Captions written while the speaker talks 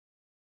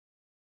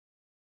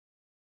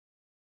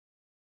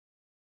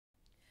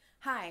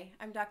Hi,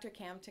 I'm Dr.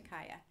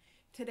 Tecaya.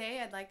 Today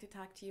I'd like to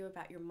talk to you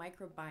about your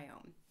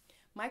microbiome.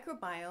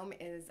 Microbiome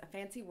is a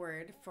fancy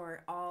word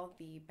for all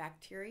the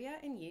bacteria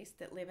and yeast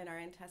that live in our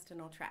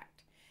intestinal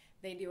tract.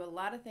 They do a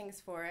lot of things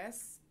for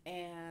us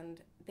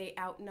and they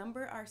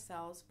outnumber our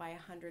cells by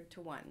 100 to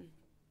 1.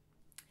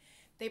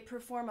 They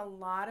perform a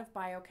lot of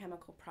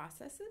biochemical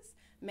processes,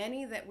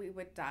 many that we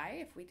would die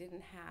if we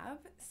didn't have.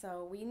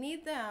 So we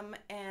need them,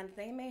 and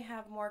they may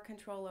have more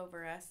control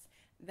over us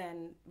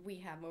than we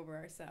have over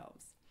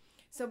ourselves.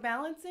 So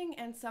balancing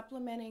and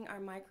supplementing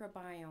our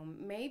microbiome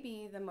may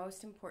be the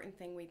most important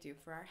thing we do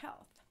for our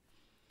health.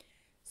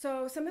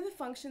 So some of the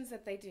functions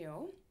that they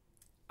do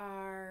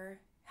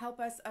are help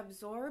us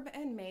absorb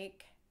and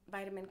make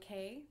vitamin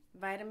K,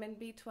 vitamin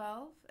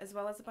B12, as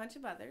well as a bunch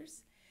of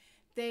others.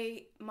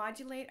 They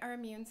modulate our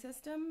immune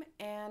system,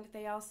 and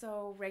they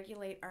also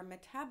regulate our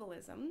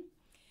metabolism,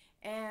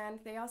 and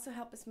they also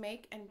help us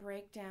make and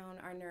break down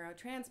our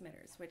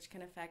neurotransmitters, which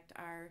can affect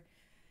our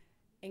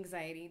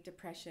anxiety,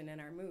 depression, and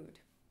our mood.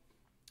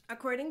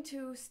 According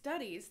to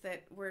studies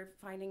that we're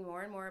finding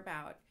more and more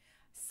about,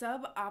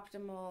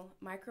 suboptimal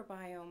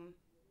microbiome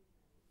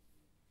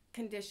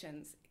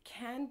conditions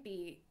can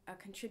be a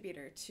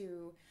contributor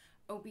to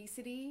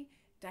obesity,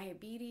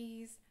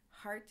 diabetes,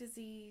 heart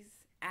disease,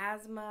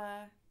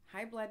 asthma,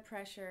 high blood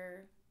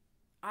pressure,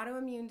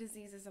 autoimmune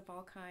diseases of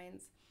all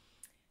kinds,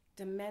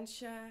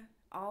 dementia,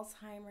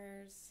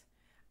 Alzheimer's,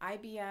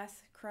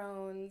 IBS,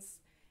 Crohn's,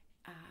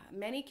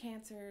 many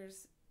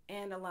cancers,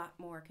 and a lot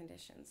more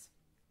conditions.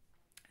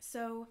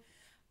 So,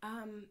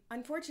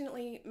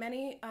 unfortunately,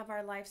 many of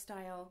our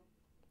lifestyle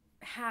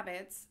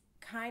habits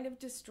kind of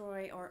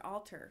destroy or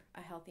alter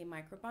a healthy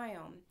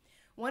microbiome.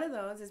 One of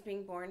those is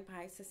being born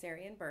by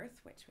cesarean birth,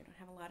 which we don't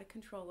have a lot of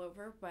control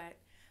over, but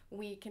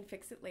we can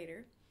fix it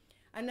later.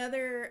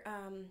 Another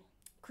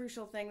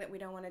crucial thing that we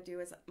don't want to do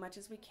as much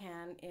as we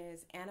can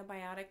is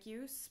antibiotic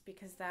use,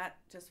 because that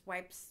just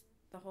wipes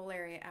the whole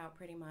area out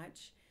pretty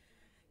much.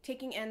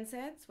 Taking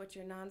NSAIDs, which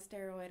are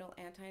non-steroidal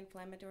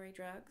anti-inflammatory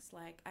drugs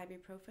like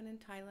ibuprofen and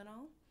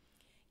Tylenol.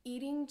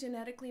 Eating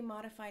genetically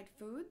modified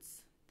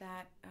foods,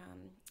 that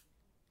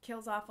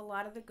kills off a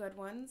lot of the good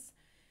ones.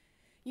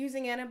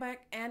 Using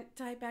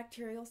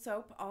antibacterial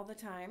soap all the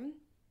time.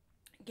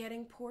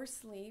 Getting poor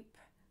sleep.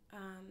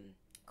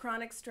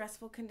 Chronic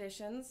stressful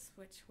conditions,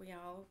 which we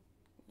all,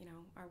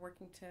 are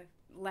working to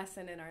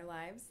lessen in our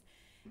lives.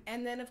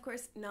 And then, of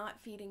course,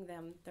 not feeding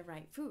them the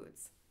right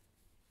foods.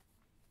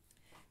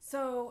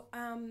 So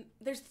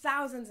there's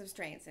thousands of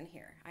strains in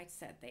here. I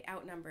said they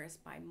outnumber us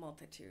by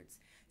multitudes.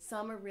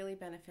 Some are really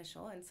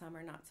beneficial and some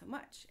are not so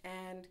much.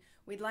 And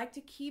we'd like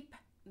to keep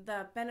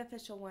the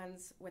beneficial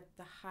ones with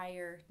the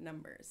higher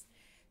numbers.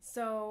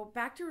 So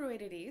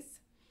Bacteroidetes,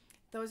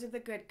 those are the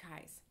good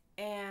guys.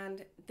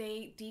 And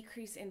they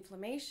decrease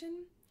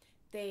inflammation,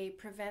 they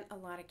prevent a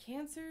lot of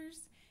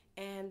cancers,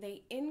 and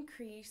they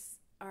increase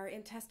our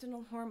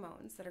intestinal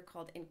hormones that are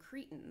called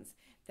incretins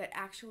that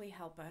actually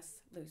help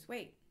us lose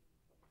weight.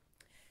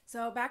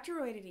 So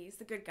Bacteroidetes,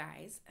 the good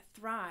guys,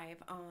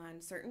 thrive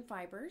on certain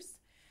fibers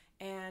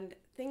and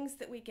things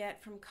that we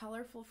get from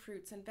colorful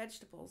fruits and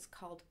vegetables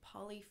called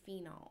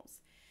polyphenols.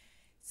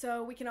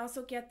 So we can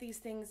also get these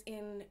things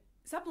in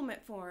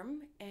supplement form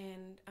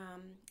and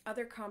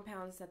other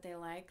compounds that they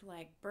like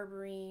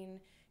berberine,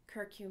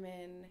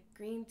 curcumin,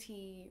 green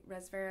tea,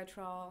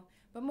 resveratrol,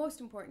 but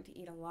most important to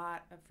eat a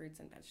lot of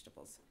fruits and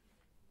vegetables.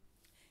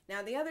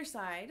 Now the other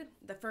side,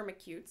 the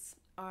firmicutes,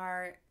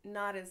 are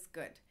not as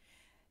good.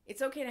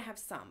 It's okay to have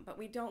some, but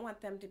we don't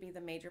want them to be the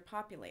major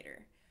populator.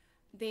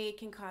 They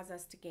can cause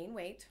us to gain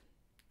weight,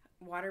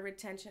 water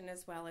retention,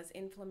 as well as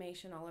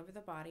inflammation all over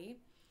the body,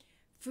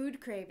 food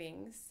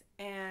cravings,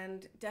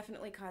 and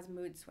definitely cause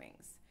mood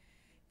swings.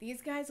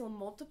 These guys will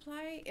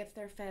multiply if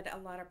they're fed a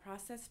lot of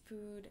processed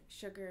food,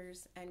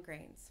 sugars, and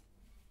grains.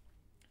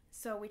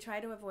 So we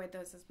try to avoid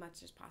those as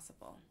much as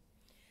possible.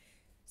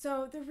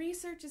 So the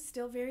research is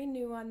still very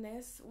new on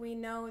this. We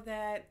know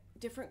that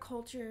different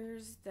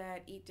cultures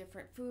that eat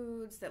different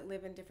foods, that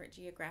live in different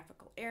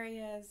geographical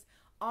areas,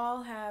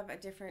 all have a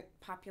different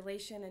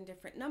population and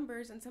different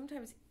numbers, and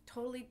sometimes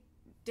totally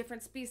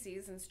different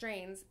species and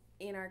strains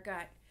in our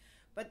gut.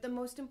 But the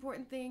most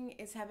important thing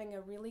is having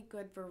a really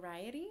good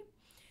variety.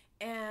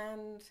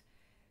 And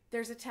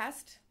there's a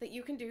test that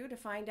you can do to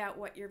find out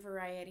what your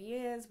variety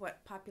is,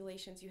 what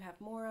populations you have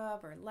more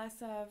of or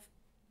less of.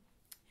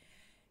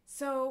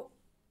 So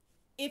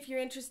if you're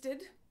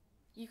interested,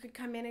 you could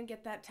come in and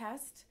get that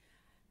test.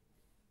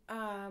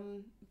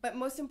 But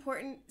most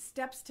important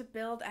steps to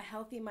build a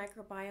healthy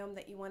microbiome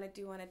that you want to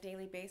do on a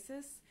daily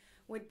basis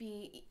would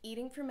be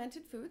eating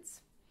fermented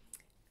foods,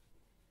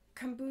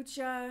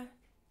 kombucha,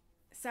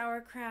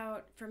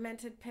 sauerkraut,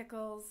 fermented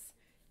pickles,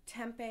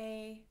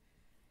 tempeh,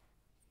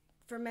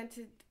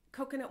 fermented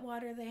coconut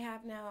water they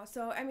have now.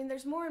 So,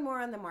 there's more and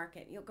more on the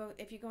market.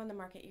 If you go on the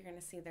market, you're going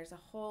to see there's a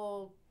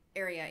whole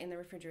area in the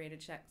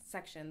refrigerated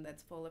section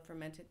that's full of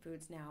fermented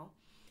foods now.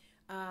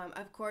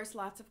 Of course,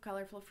 lots of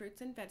colorful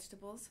fruits and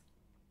vegetables.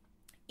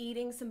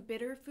 Eating some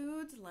bitter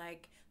foods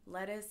like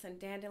lettuce and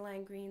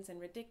dandelion greens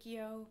and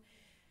radicchio.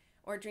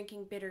 or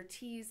drinking bitter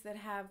teas that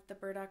have the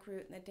burdock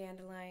root and the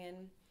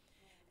dandelion.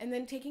 And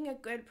then taking a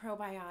good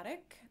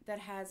probiotic that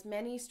has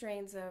many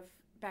strains of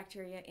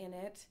bacteria in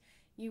it.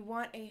 You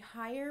want a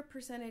higher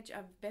percentage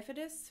of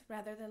bifidus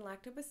rather than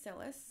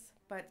lactobacillus,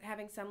 but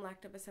having some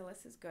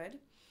lactobacillus is good.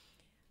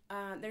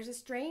 There's a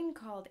strain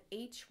called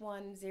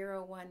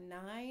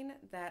H1019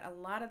 that a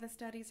lot of the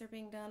studies are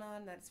being done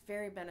on that's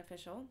very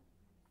beneficial.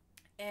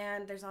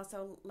 And there's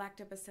also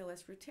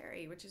Lactobacillus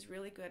reuteri, which is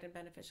really good and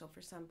beneficial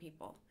for some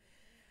people.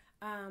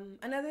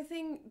 Another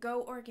thing,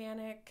 go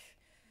organic,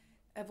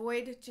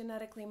 avoid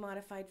genetically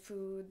modified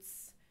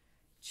foods,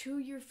 chew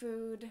your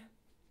food,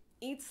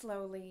 eat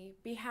slowly,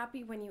 be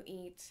happy when you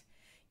eat.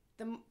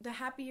 The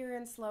happier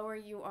and slower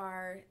you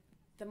are,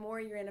 the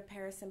more you're in a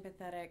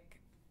parasympathetic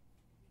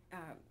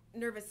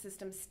nervous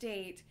system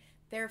state.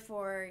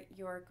 Therefore,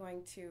 you're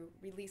going to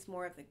release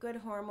more of the good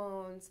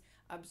hormones,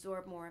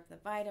 absorb more of the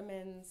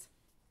vitamins.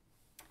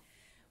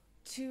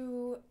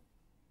 To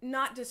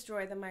not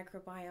destroy the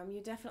microbiome,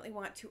 you definitely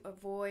want to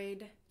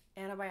avoid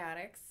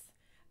antibiotics,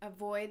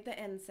 avoid the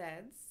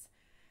NSAIDs,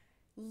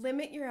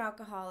 limit your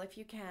alcohol if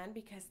you can,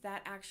 because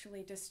that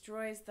actually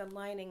destroys the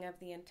lining of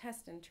the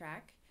intestine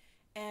tract,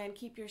 and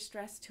keep your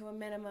stress to a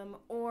minimum,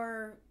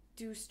 or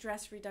do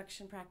stress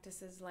reduction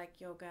practices like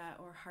yoga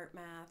or heart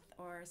math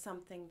or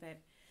something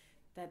that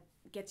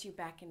gets you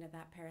back into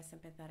that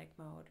parasympathetic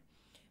mode.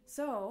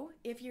 So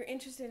if you're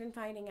interested in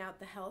finding out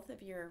the health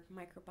of your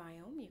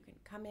microbiome, you can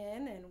come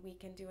in and we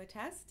can do a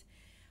test,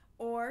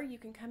 or you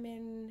can come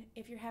in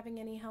if you're having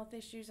any health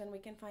issues and we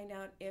can find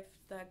out if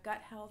the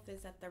gut health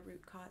is at the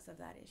root cause of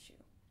that issue.